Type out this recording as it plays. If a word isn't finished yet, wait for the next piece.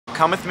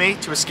come with me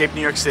to escape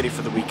New York City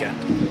for the weekend.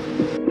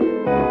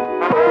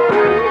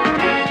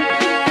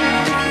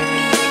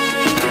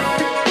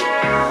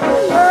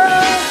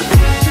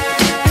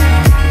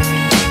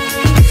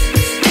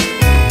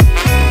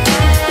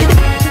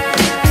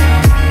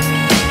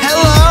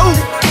 Hello!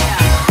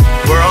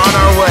 We're on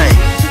our way.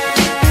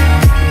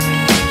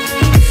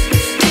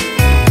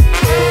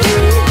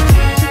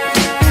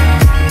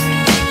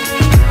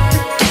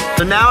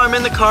 So now I'm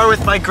in the car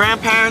with my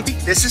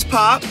grandparents. This is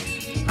Pop.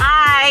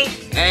 Hi.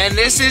 And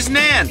this is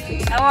Nan.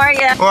 How are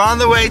you? We're on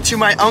the way to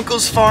my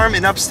uncle's farm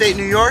in upstate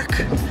New York.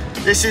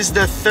 This is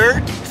the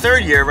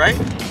third year, right?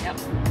 Yep.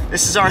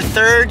 This is our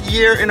third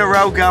year in a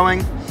row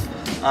going.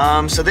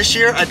 So this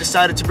year I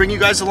decided to bring you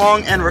guys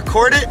along and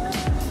record it.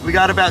 We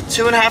got about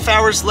 2.5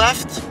 hours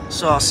left,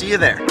 so I'll see you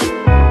there.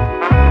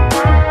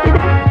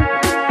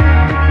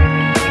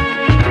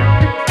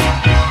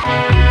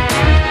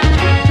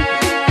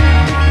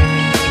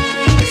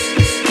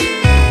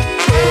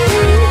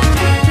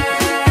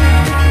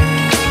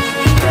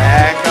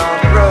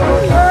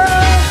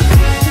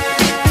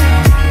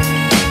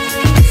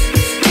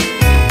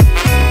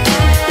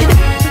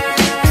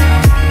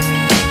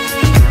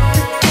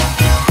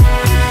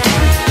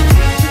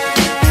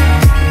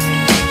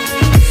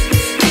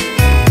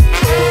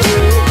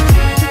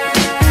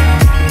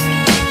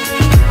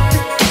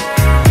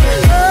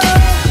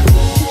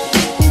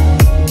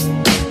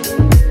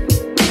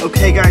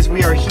 Okay guys,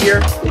 we are here,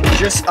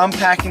 just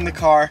unpacking the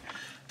car.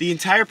 The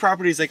entire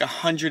property is like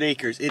 100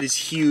 acres. It is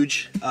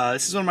huge.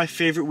 This is one of my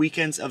favorite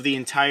weekends of the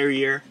entire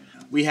year.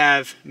 We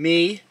have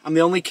me, I'm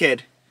the only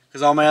kid,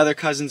 because all my other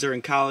cousins are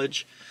in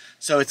college.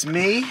 So it's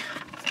me,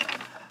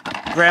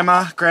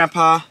 Grandma,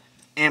 Grandpa,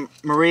 Aunt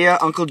Maria,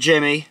 Uncle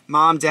Jimmy,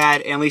 Mom,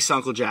 Dad, and Lisa,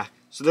 Uncle Jack.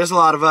 So there's a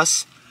lot of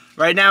us.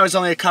 Right now there's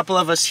only a couple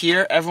of us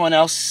here. Everyone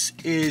else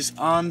is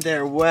on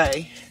their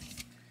way.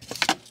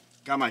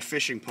 Got my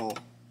fishing pole.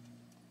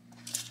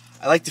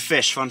 I like to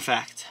fish, fun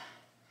fact.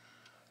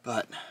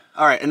 But,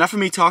 alright, enough of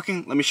me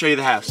talking, let me show you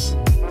the house.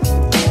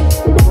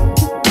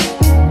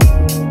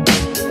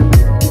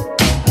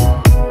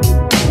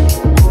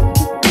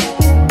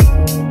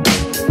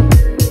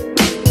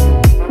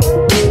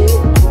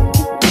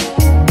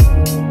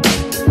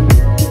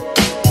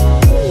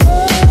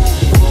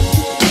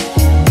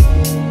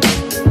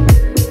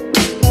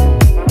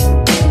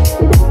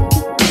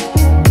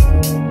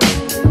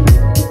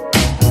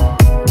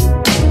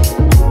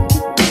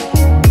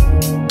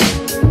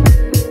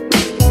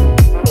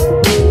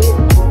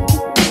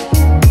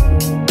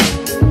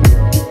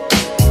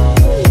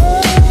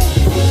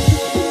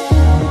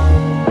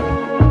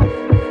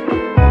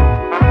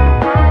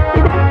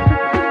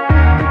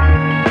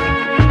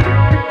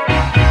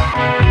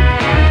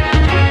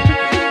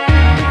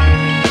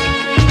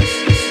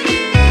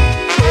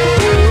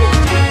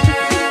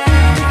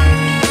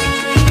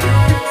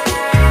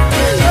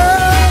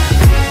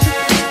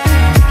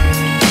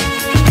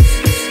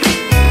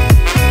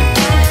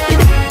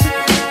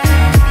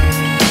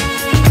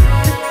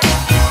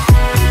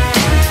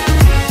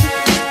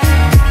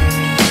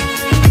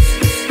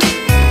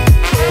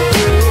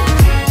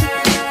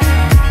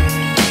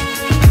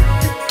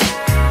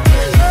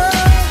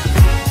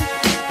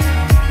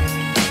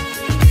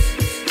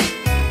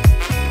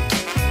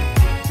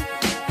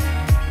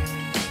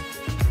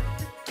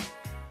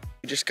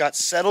 Just got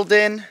settled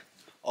in.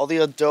 All the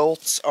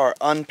adults are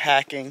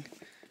unpacking,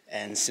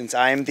 and since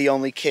I am the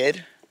only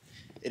kid,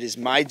 it is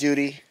my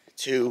duty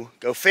to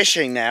go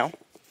fishing now.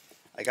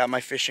 I got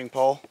my fishing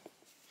pole.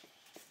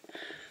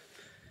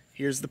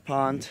 Here's the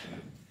pond.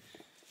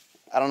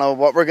 I don't know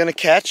what we're gonna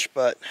catch,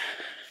 but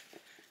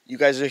you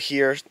guys are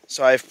here,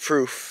 so I have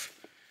proof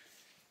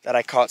that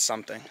I caught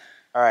something.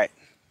 All right,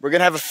 we're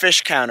gonna have a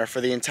fish counter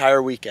for the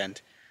entire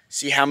weekend.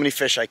 See how many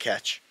fish I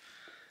catch.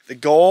 The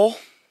goal,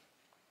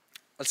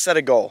 let's set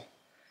a goal.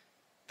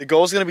 The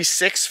goal is going to be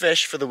 6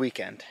 fish for the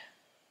weekend.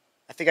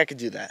 I think I could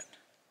do that.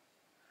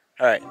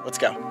 All right, let's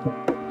go.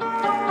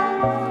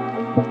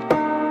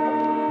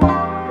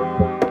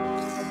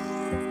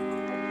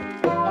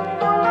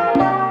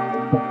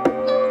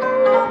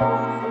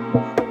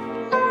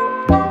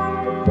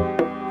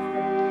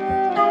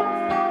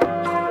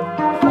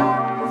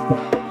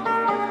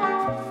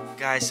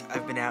 Guys,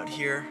 I've been out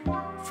here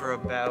for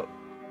about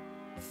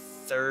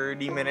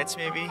 30 minutes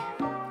maybe.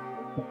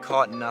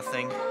 Caught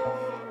nothing.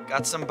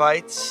 Got some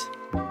bites.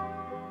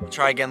 We'll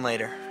try again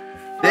later.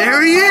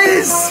 There he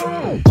is!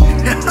 Oh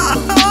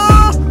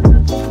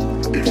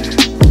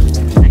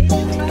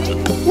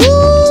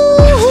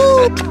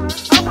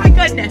my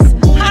goodness.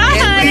 Hi,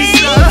 honey.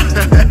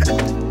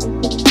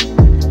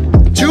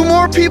 2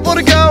 more people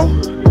to go.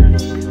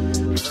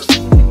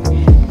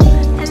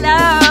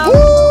 Hello.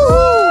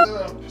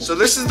 Woo! So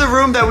this is the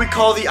room that we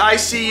call the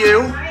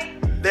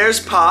ICU. There's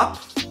Pop.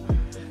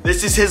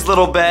 This is his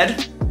little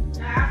bed.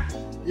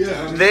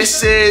 Yeah.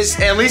 This is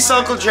at least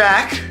Uncle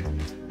Jack.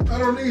 I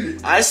don't need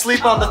it. I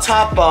sleep on the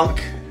top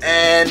bunk,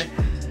 and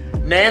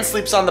Nan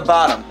sleeps on the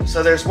bottom.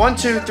 So there's 1,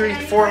 2, 3,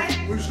 4,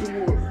 Where's the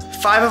water?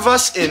 5 of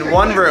us in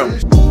one room.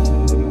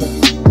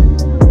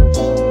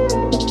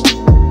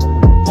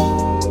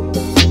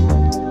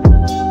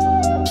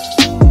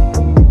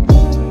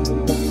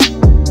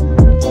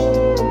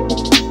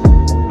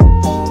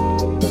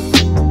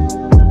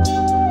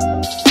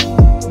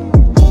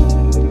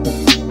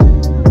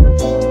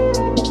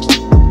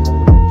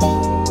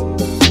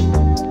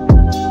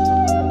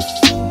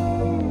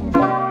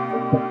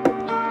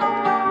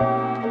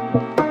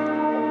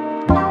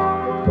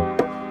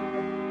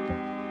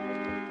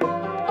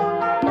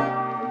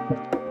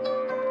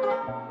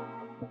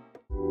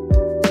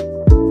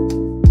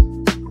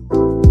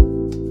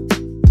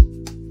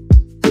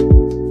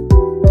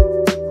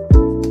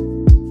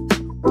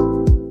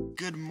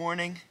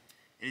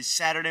 is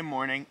Saturday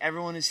morning.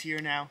 Everyone is here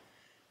now.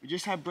 We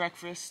just had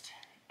breakfast.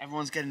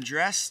 Everyone's getting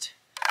dressed.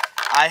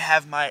 I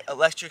have my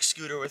electric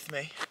scooter with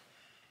me,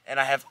 and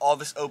I have all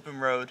this open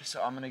road, so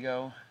I'm gonna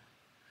go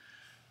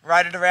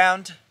ride it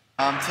around.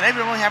 Today we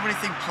don't really have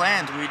anything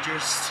planned. We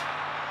just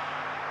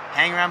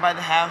hang around by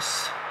the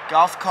house,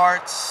 golf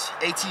carts,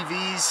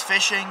 ATVs,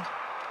 fishing.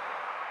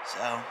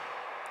 So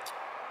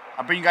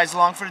I'll bring you guys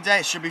along for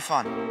today. It should be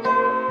fun.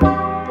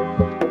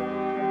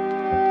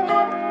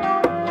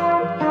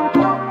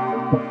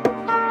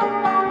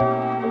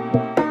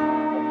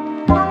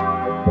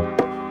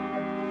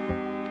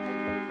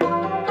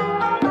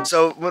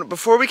 So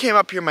before we came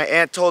up here, my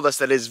aunt told us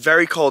that it's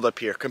very cold up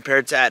here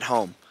compared to at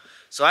home.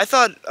 So I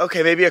thought,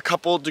 okay, maybe a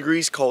couple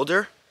degrees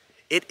colder.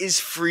 It is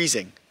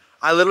freezing.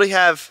 I literally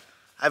have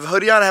a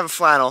hoodie on, I have a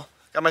flannel,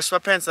 got my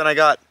sweatpants, and I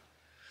got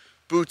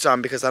boots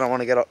on because I don't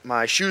want to get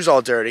my shoes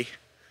all dirty.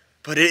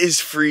 But it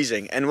is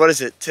freezing. And what is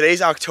it?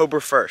 Today's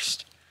October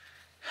 1st.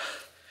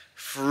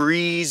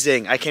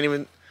 Freezing. I can't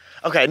even,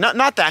 okay,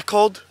 not that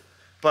cold,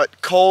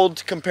 but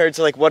cold compared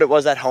to like what it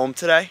was at home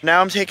today.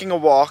 Now I'm taking a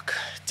walk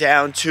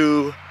down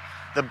to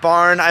the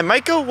barn. I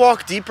might go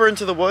walk deeper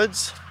into the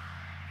woods,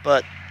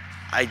 but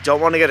I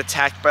don't want to get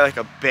attacked by like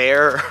a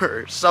bear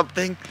or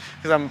something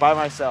because I'm by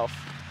myself.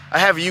 I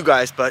have you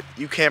guys, but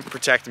you can't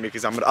protect me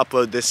because I'm going to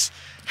upload this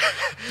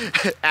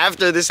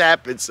after this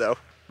happens. So I'm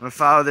going to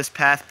follow this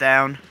path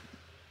down.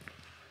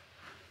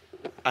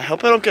 I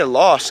hope I don't get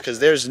lost because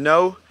there's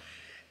no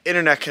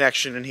internet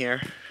connection in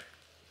here.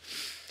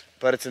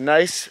 But it's a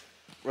nice,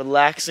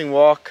 relaxing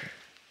walk.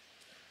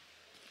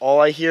 All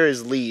I hear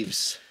is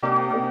leaves.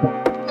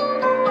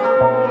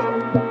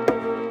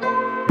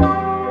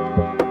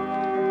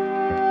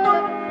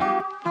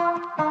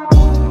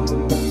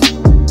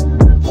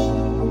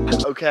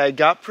 Okay, I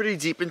got pretty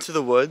deep into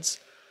the woods.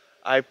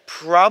 I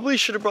probably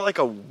should have brought like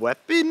a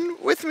weapon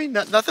with me.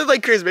 Nothing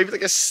like crazy, maybe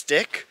like a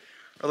stick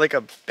or like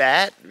a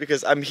bat,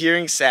 because I'm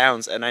hearing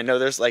sounds and I know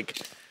there's like,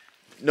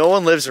 no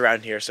one lives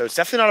around here. So it's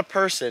definitely not a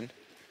person.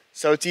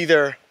 So it's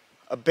either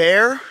a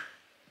bear,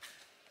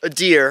 a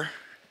deer,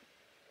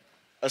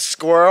 a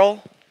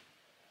squirrel,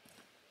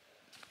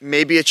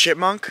 maybe a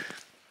chipmunk.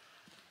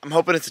 I'm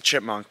hoping it's a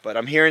chipmunk, but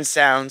I'm hearing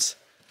sounds.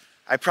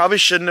 I probably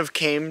shouldn't have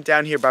came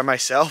down here by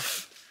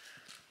myself.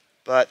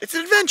 But it's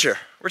an adventure.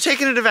 We're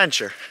taking an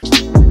adventure.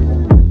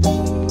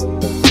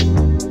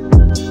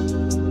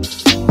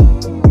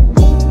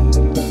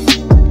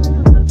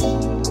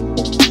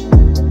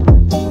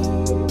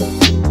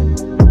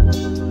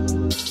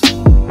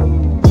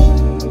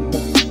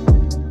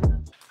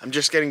 I'm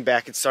just getting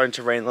back. It's starting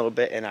to rain a little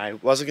bit, and I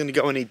wasn't going to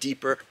go any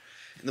deeper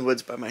in the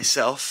woods by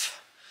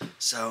myself.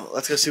 So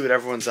let's go see what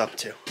everyone's up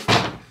to.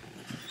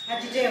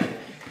 How'd you do?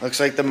 Looks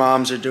like the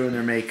moms are doing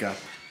their makeup.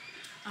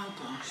 Oh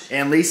gosh.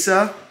 Aunt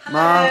Lisa,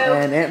 Mom,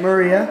 and Aunt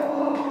Maria,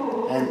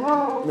 and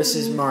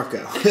Mrs.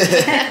 Marco.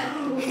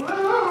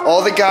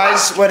 All the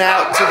guys went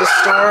out to the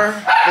store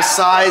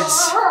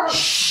besides...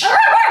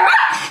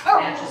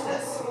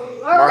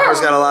 Marco's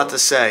got a lot to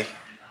say.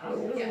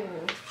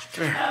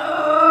 Come here.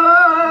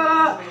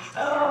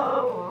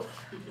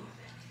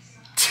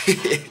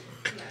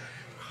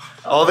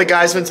 All the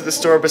guys went to the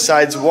store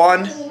besides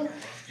one.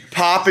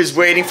 Pop is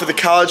waiting for the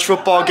college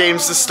football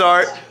games to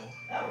start.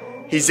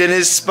 He's in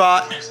his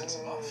spot,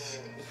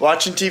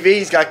 watching TV.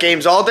 He's got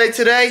games all day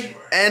today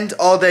and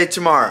all day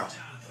tomorrow.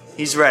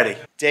 He's ready.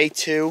 Day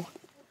 2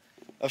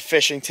 of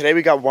fishing. Today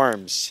we got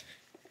worms.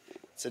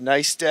 It's a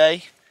nice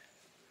day.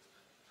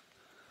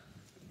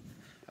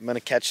 I'm gonna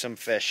catch some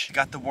fish.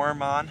 Got the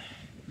worm on.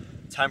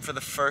 Time for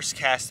the first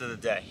cast of the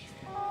day.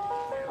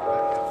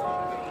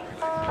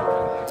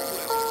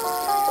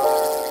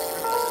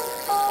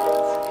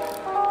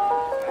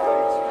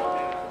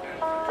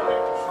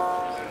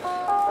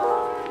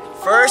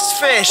 First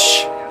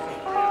fish.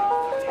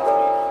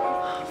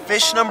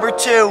 Fish number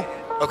 2.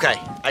 Okay,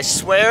 I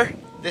swear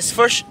this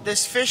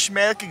fish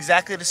may look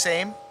exactly the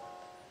same,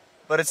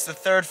 but it's the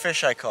 3rd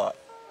fish I caught.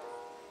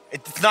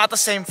 It's not the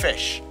same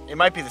fish. It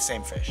might be the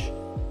same fish,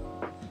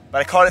 but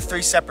I caught it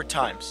 3 separate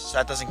times, so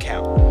that doesn't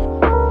count.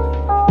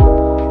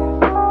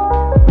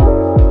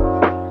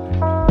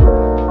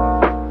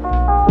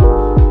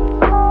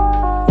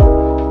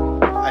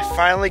 I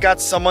finally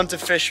got someone to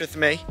fish with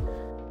me.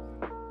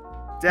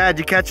 Dad,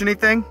 you catch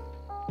anything?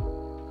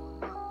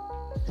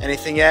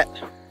 Anything yet?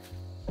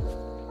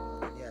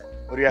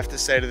 What do you have to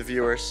say to the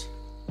viewers?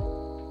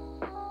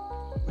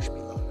 Wish me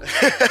luck.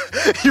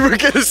 You were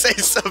gonna say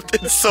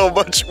something so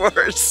much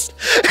worse.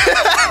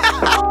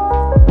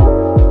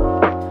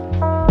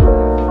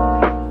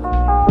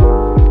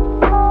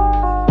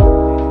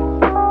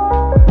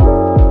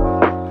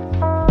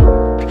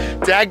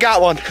 Dad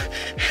got one.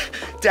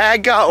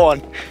 Dad got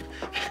one.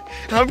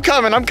 I'm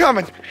coming.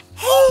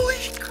 Holy,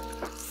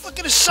 look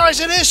at the size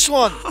of this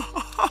one.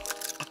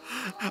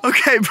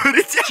 Okay, put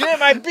it down.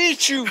 Jim, I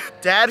beat you.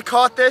 Dad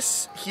caught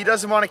this. He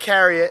doesn't want to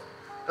carry it.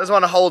 Doesn't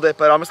want to hold it,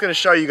 but I'm just going to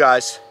show you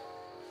guys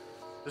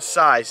the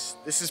size.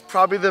 This is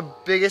probably the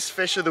biggest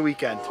fish of the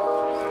weekend.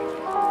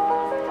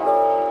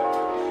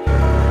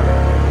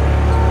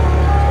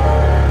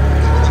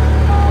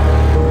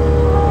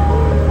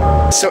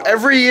 So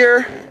every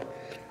year,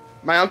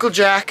 my Uncle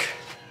Jack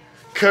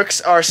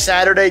cooks our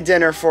Saturday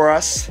dinner for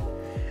us.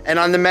 And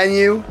on the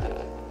menu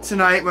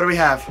tonight, what do we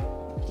have?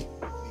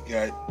 You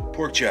got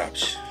pork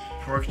chops.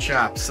 Pork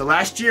chops. So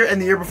last year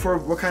and the year before,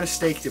 what kind of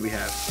steak did we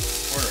have?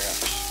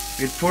 Porterhouse.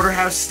 We had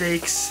porterhouse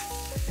steaks.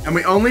 And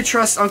we only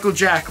trust Uncle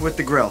Jack with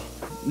the grill.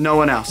 No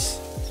one else.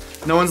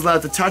 No one's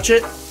allowed to touch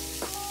it.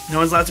 No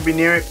one's allowed to be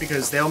near it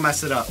because they'll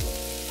mess it up.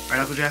 Right,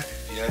 Uncle Jack?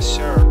 Yes,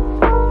 sir.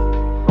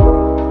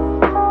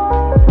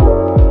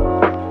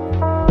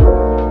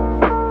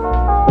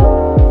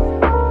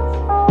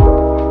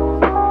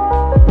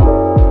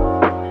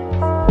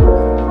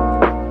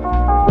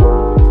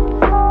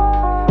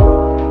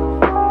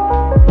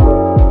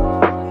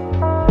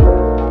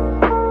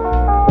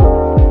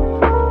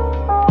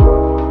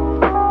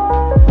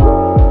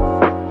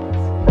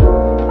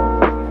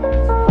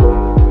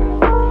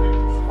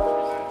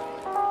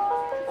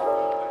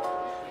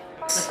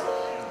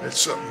 That's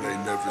something they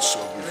never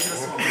saw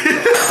before.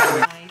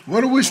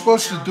 What are we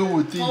supposed to do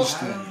with these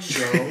things,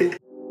 Cheryl?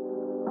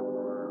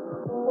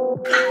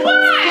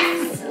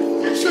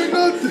 What? Say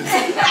nothing.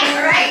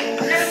 All right,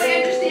 everybody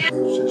understand?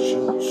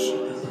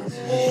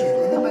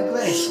 My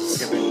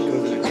glasses. I'm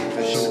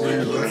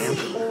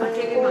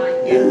taking mine.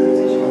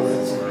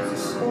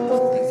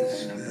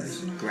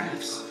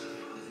 Graphs.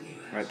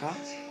 Right, Pop?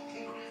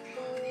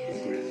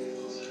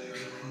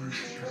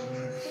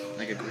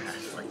 Like a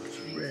graph. Like,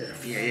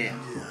 yeah.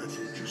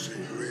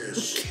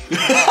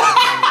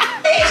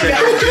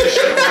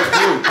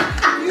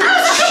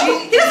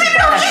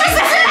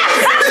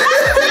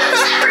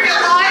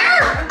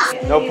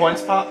 No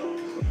points, Pop?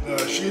 No,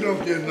 she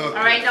don't get nothing. All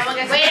right, no one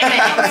gets. Wait a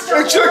minute.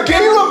 It's a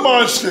Gila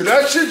monster.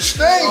 That should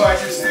stay. Oh, I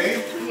should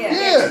say?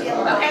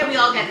 Yeah. Okay, we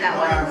all get that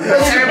one.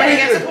 Everybody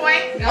gets a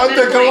point. We all On get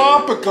the a point.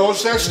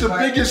 Galapagos, that's the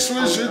biggest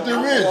lizard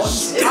there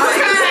is.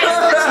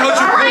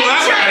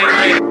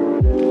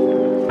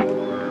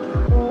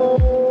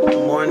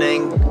 Good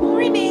morning.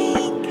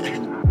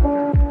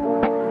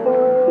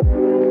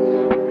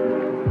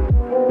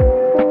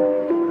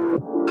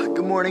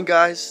 Good morning,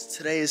 guys.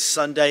 Today is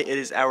Sunday. It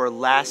is our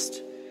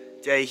last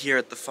day here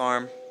at the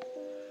farm.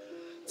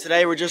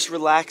 Today we're just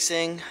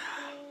relaxing,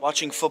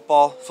 watching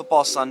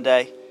football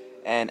Sunday.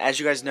 And as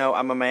you guys know,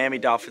 I'm a Miami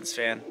Dolphins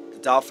fan. The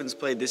Dolphins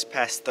played this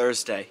past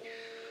Thursday.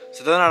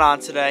 So they're not on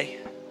today,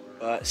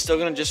 but still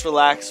gonna just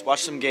relax,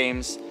 watch some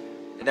games.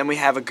 And then we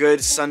have a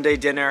good Sunday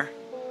dinner.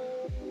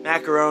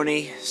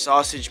 Macaroni,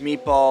 sausage,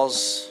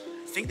 meatballs.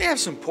 I think they have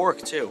some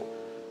pork too.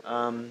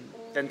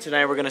 Then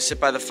tonight we're gonna sit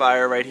by the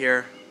fire right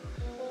here.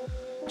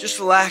 Just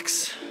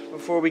relax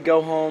before we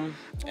go home.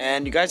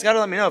 And you guys gotta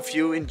let me know if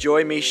you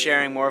enjoy me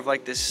sharing more of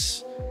like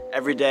this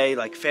everyday,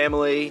 like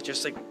family,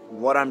 just like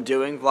what I'm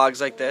doing, vlogs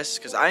like this,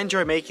 because I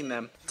enjoy making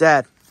them.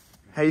 Dad,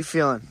 how you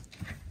feeling?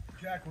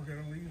 Jack, we're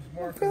gonna leave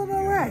Mark. Feeling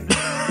all right.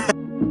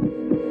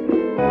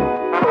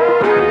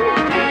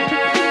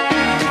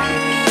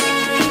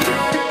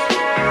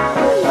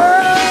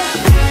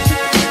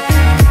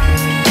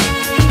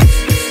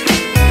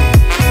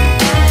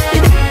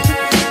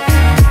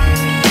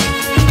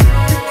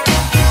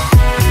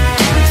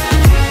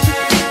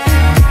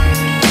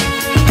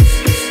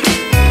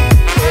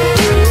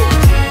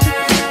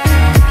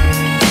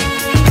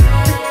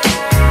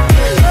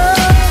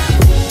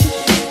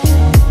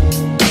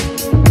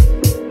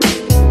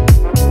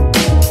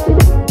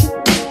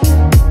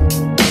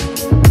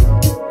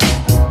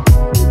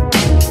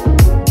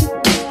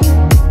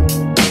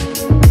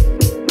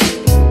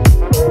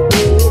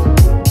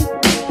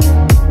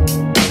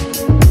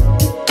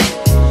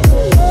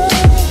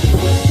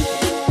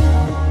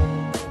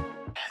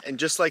 And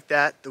just like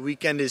that, the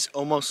weekend is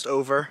almost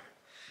over.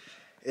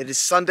 It is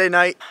Sunday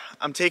night.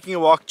 I'm taking a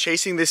walk,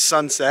 chasing this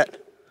sunset.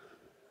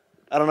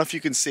 I don't know if you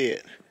can see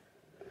it.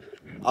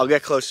 I'll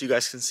get close so you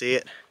guys can see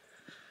it.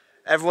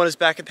 Everyone is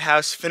back at the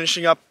house,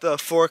 finishing up the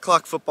 4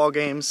 o'clock football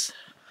games.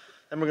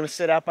 Then we're gonna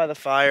sit out by the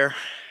fire,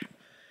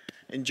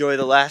 enjoy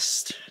the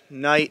last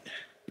night.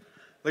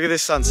 Look at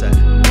this sunset.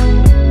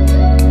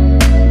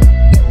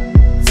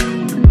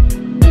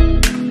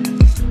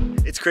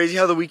 It's crazy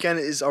how the weekend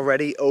is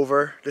already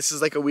over. This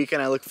is like a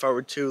weekend I look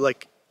forward to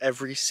like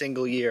every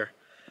single year.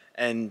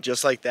 And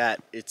just like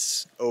that,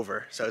 it's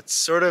over. So it's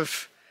sort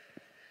of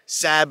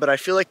sad, but I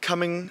feel like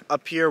coming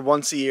up here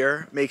once a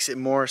year makes it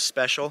more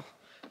special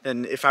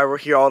than if I were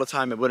here all the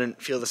time. It wouldn't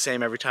feel the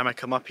same every time I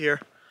come up here.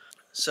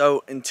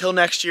 So until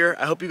next year,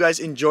 I hope you guys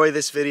enjoy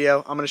this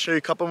video. I'm gonna show you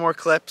a couple more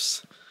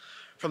clips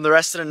from the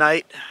rest of the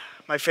night.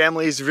 My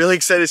family is really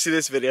excited to see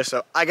this video,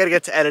 so I gotta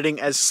get to editing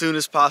as soon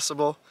as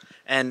possible.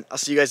 And I'll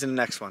see you guys in the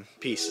next one.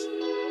 Peace.